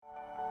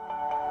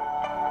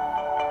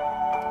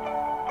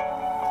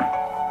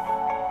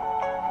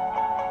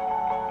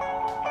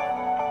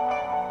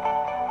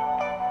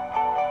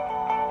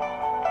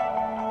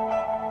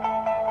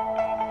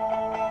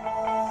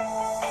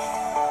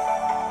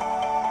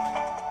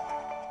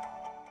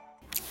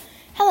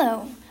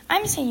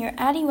I'm Senior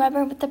Addie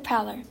Weber with The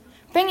Prowler,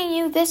 bringing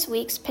you this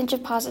week's Pinch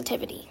of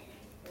Positivity.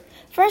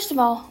 First of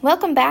all,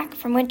 welcome back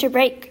from winter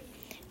break.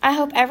 I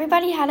hope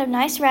everybody had a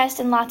nice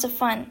rest and lots of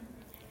fun.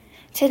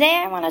 Today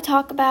I want to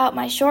talk about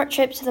my short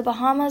trip to the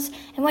Bahamas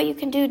and what you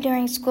can do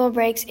during school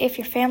breaks if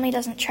your family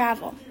doesn't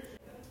travel.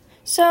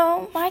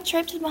 So, my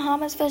trip to the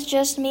Bahamas was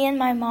just me and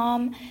my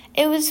mom.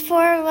 It was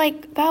for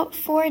about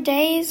 4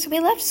 days. We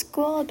left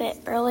school a bit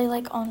early,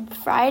 on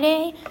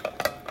Friday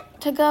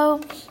to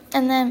go,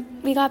 and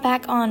then we got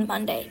back on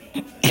Monday,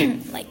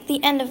 the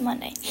end of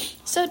Monday.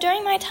 So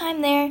during my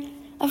time there,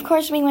 of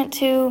course, we went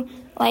to,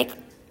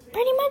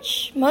 pretty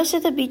much most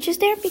of the beaches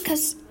there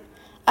because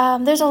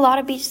there's a lot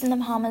of beaches in the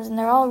Bahamas, and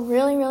they're all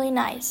really, really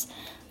nice.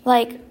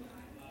 The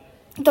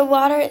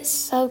water is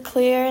so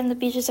clear, and the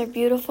beaches are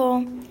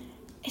beautiful.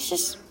 It's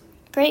just a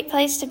great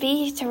place to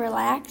be, to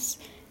relax.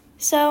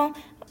 So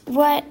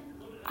what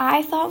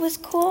I thought was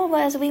cool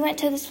was we went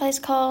to this place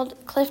called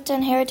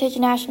Clifton Heritage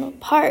National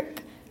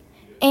Park,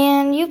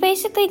 and you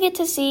basically get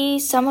to see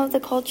some of the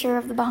culture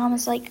of the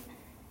Bahamas,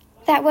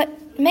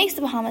 what makes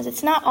the Bahamas.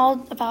 It's not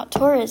all about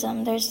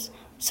tourism. There's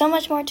so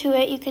much more to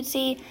it. You could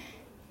see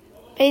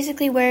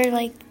basically where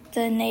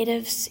the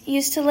natives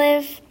used to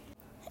live,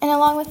 and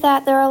along with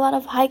that there are a lot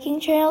of hiking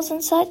trails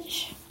and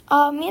such.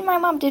 Me and my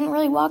mom didn't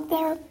really walk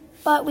there,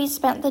 but we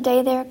spent the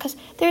day there because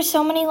there's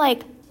so many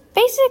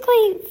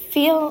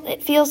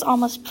it feels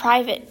almost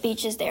private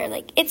beaches there.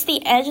 It's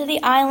the edge of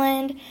the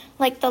island.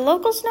 The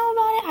locals know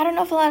about it. I don't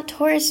know if a lot of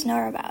tourists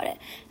know about it.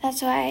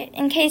 That's why,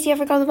 in case you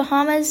ever go to the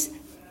Bahamas,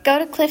 go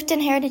to Clifton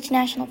Heritage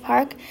National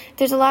Park.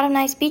 There's a lot of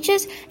nice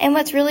beaches, and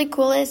what's really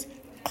cool is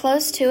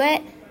close to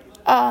it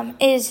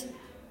is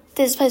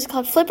this place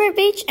called Flipper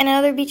Beach and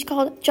another beach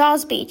called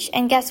Jaws Beach.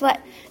 And guess what?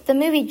 The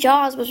movie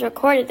Jaws was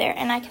recorded there,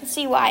 and I can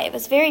see why. It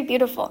was very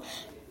beautiful.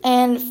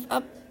 And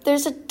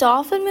there's a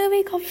dolphin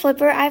movie called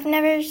Flipper. I've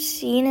never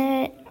seen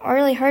it or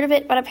really heard of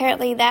it, but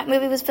apparently that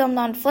movie was filmed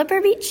on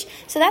Flipper Beach,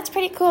 so that's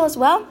pretty cool as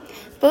well.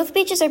 Both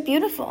beaches are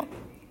beautiful.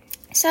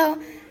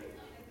 So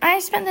I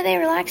spent the day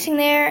relaxing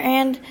there,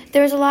 and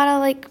there was a lot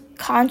of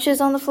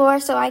conches on the floor,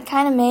 so I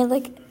kind of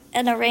made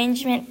an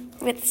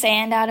arrangement with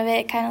sand out of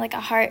it, kind of like a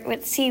heart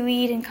with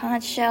seaweed and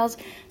conch shells.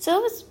 So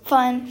it was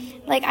fun.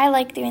 I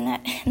like doing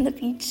that in the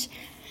beach.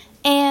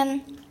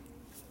 And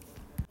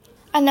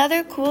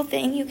another cool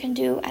thing you can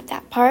do at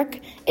that park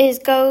is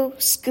go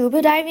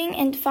scuba diving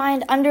and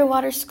find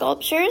underwater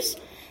sculptures.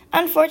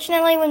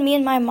 Unfortunately, when me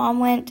and my mom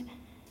went,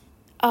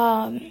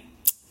 the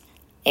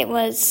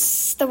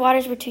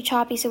waters were too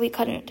choppy, so we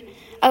couldn't.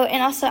 Oh,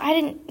 and also, I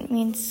didn't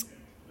mean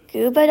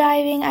scuba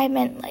diving. I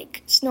meant,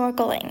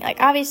 snorkeling.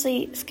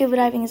 Obviously, scuba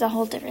diving is a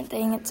whole different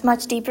thing. It's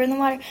much deeper in the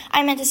water.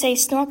 I meant to say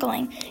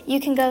snorkeling.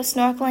 You can go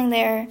snorkeling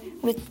there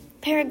with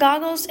a pair of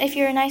goggles. If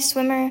you're a nice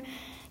swimmer,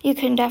 you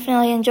can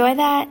definitely enjoy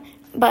that.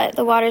 But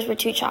the waters were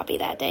too choppy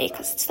that day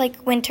because it's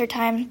winter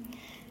time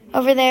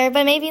over there.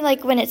 But maybe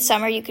when it's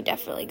summer, you could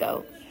definitely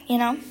go,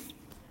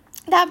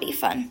 That'd be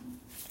fun.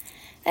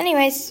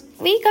 Anyways,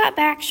 we got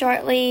back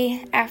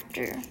shortly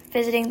after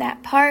visiting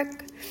that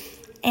park.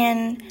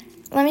 And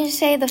let me just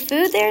say, the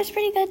food there is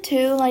pretty good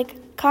too.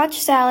 Conch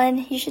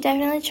salad, you should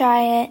definitely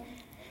try it.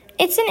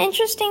 It's an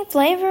interesting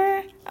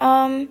flavor.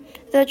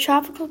 The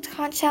tropical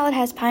conch salad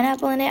has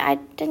pineapple in it. I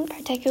didn't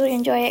particularly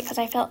enjoy it because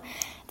I felt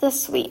the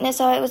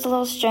sweetness of it was a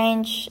little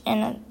strange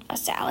in a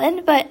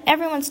salad, but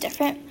everyone's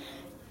different.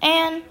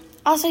 And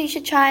also you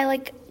should try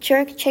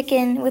jerk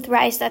chicken with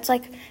rice. That's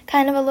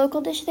kind of a local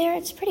dish there.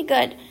 It's pretty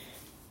good.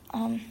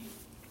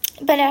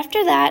 But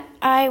after that,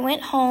 I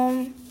went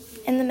home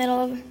in the middle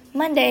of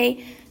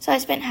Monday, so I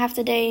spent half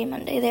the day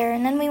Monday there,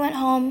 and then we went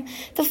home.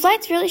 The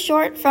flight's really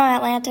short from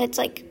Atlanta. It's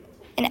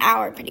an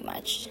hour pretty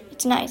much.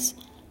 It's nice.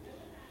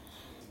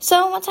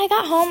 So once I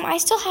got home, I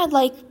still had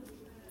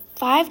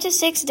 5 to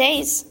 6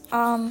 days,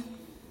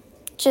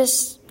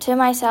 just to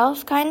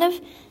myself, kind of.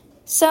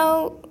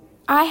 So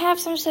I have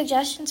some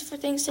suggestions for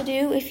things to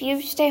do if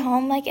you stay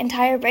home,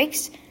 entire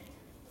breaks.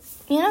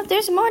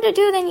 There's more to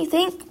do than you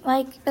think,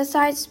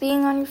 besides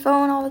being on your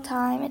phone all the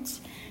time.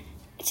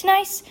 It's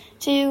nice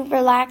to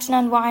relax and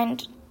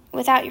unwind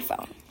without your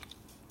phone.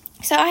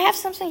 So I have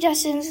some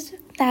suggestions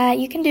that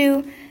you can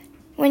do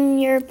when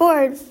you're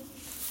bored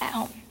at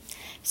home.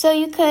 So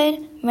you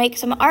could make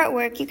some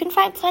artwork. You can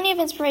find plenty of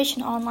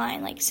inspiration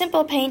online,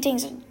 simple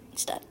paintings and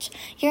such.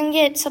 You can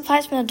get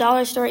supplies from the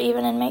dollar store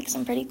even and make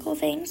some pretty cool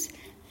things.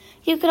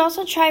 You could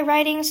also try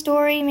writing a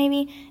story,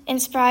 maybe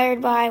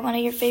inspired by one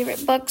of your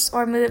favorite books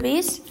or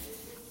movies.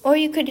 Or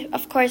you could,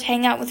 of course,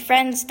 hang out with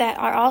friends that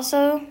are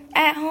also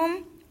at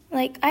home.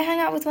 I hung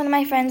out with one of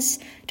my friends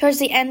towards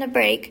the end of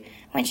break.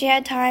 When she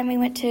had time, we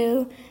went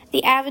to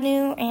the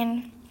avenue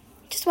and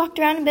just walked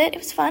around a bit. It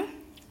was fun.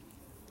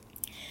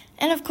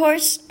 And of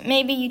course,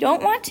 maybe you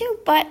don't want to,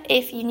 but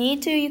if you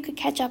need to, you could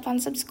catch up on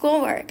some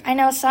schoolwork. I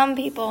know some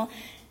people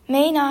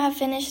may not have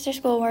finished their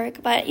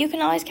schoolwork, but you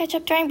can always catch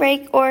up during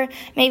break or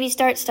maybe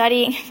start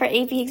studying for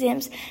AP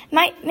exams.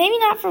 Maybe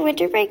not for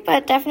winter break,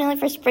 but definitely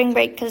for spring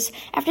break, because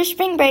after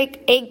spring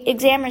break,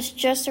 exam is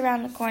just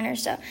around the corner,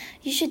 so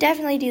you should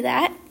definitely do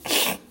that.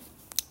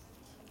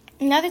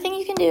 Another thing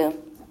you can do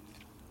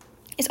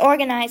is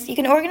organize. You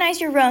can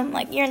organize your room,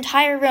 like your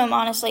entire room,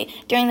 honestly,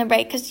 during the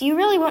break, because you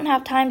really won't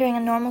have time during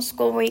a normal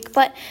school week.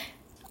 But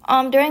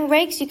during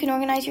breaks, you can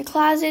organize your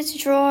closets,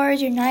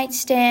 drawers, your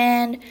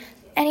nightstand,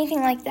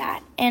 anything like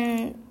that.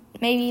 And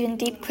maybe even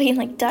deep clean,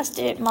 like dust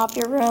it, mop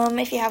your room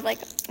if you have like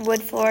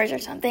wood floors or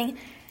something.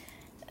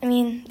 I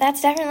mean,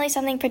 that's definitely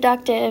something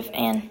productive,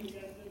 and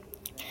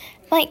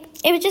like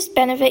it would just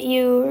benefit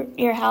you,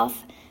 your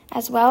health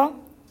as well.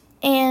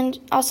 And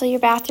also your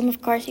bathroom,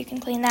 of course, you can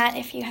clean that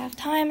if you have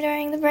time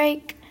during the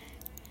break.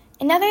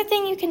 Another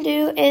thing you can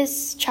do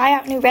is try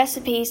out new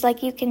recipes.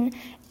 Like you can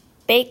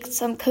bake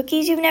some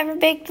cookies you've never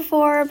baked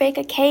before, bake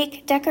a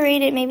cake,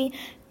 decorate it,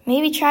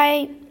 maybe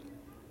try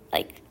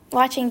like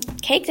watching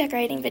cake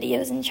decorating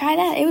videos and try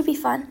that. It would be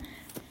fun.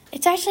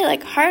 It's actually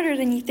like harder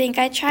than you think.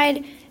 I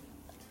tried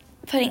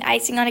putting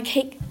icing on a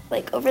cake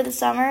like over the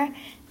summer,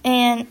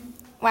 and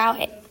wow,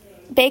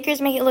 bakers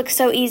make it look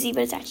so easy,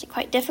 but it's actually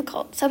quite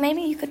difficult. So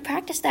maybe you could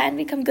practice that and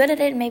become good at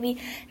it, and maybe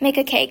make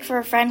a cake for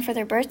a friend for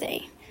their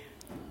birthday.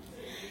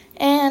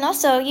 And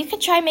also, you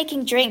could try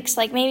making drinks,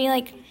 like maybe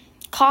like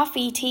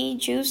coffee, tea,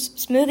 juice,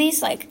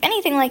 smoothies, like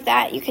anything like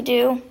that you could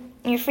do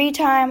in your free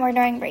time or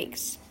during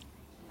breaks.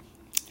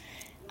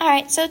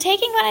 Alright, so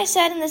taking what I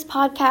said in this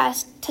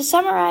podcast, to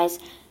summarize,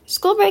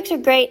 school breaks are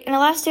great and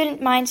allow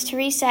student minds to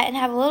reset and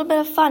have a little bit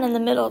of fun in the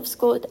middle of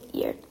school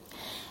year.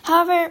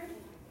 However,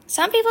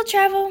 some people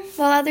travel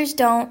while others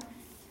don't,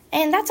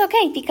 and that's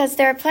okay because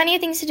there are plenty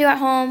of things to do at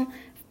home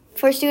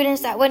for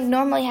students that wouldn't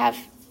normally have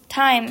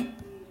time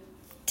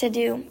to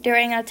do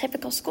during a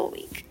typical school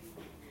week.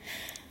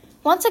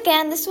 Once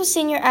again, this was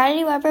Senior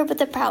Addie Weber with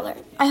the Prowler.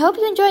 I hope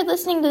you enjoyed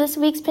listening to this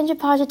week's Pinch of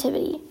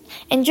Positivity.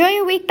 Enjoy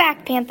your week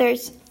back,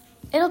 Panthers.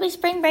 It'll be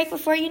spring break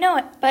before you know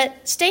it,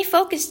 but stay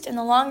focused in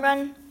the long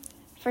run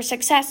for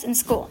success in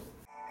school.